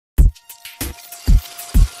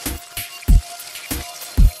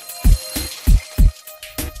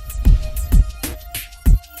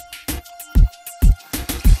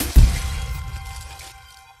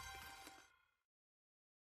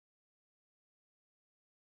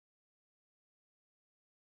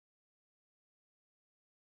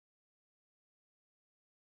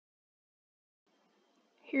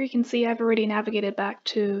Here you can see I've already navigated back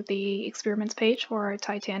to the experiments page for our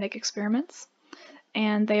Titanic experiments,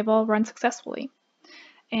 and they've all run successfully.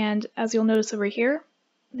 And as you'll notice over here,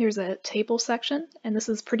 there's a table section, and this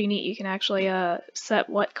is pretty neat. You can actually set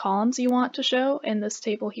what columns you want to show in this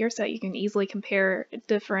table here so that you can easily compare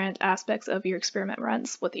different aspects of your experiment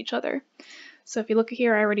runs with each other. So if you look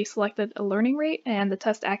here, I already selected a learning rate and the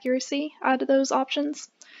test accuracy out of those options.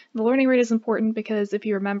 The learning rate is important because if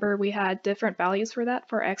you remember, we had different values for that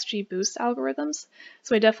for XGBoost algorithms.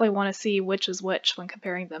 So I definitely want to see which is which when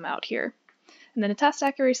comparing them out here. And then the test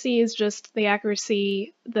accuracy is just the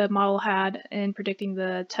accuracy the model had in predicting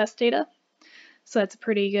the test data. So that's a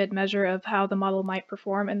pretty good measure of how the model might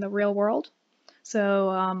perform in the real world.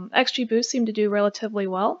 So XGBoost seemed to do relatively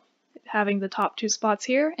well, having the top two spots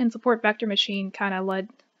here, and support vector machine kind of led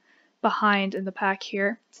behind in the pack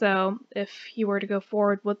here. So if you were to go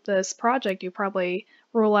forward with this project, you probably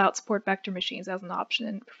rule out support vector machines as an option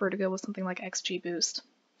and prefer to go with something like XGBoost.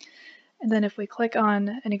 And then if we click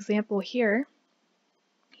on an example here,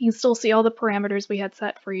 you can still see all the parameters we had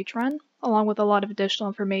set for each run, along with a lot of additional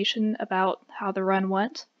information about how the run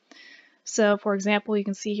went. So for example, you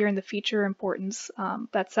can see here in the feature importance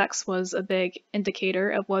that sex was a big indicator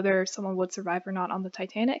of whether someone would survive or not on the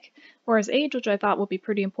Titanic, whereas age, which I thought would be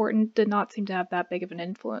pretty important, did not seem to have that big of an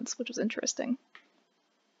influence, which was interesting.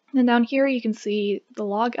 And down here you can see the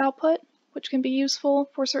log output, which can be useful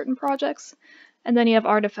for certain projects. And then you have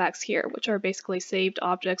artifacts here, which are basically saved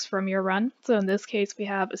objects from your run. So in this case, we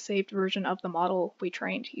have a saved version of the model we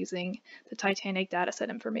trained using the Titanic dataset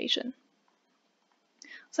information.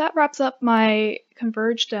 So that wraps up my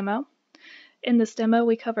Converge demo. In this demo,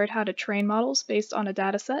 we covered how to train models based on a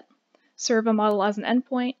dataset, serve a model as an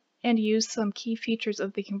endpoint, and use some key features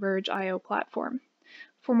of the Converge I/O platform.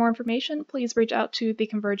 For more information, please reach out to the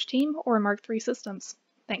Converge team or Mark III Systems.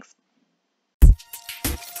 Thanks.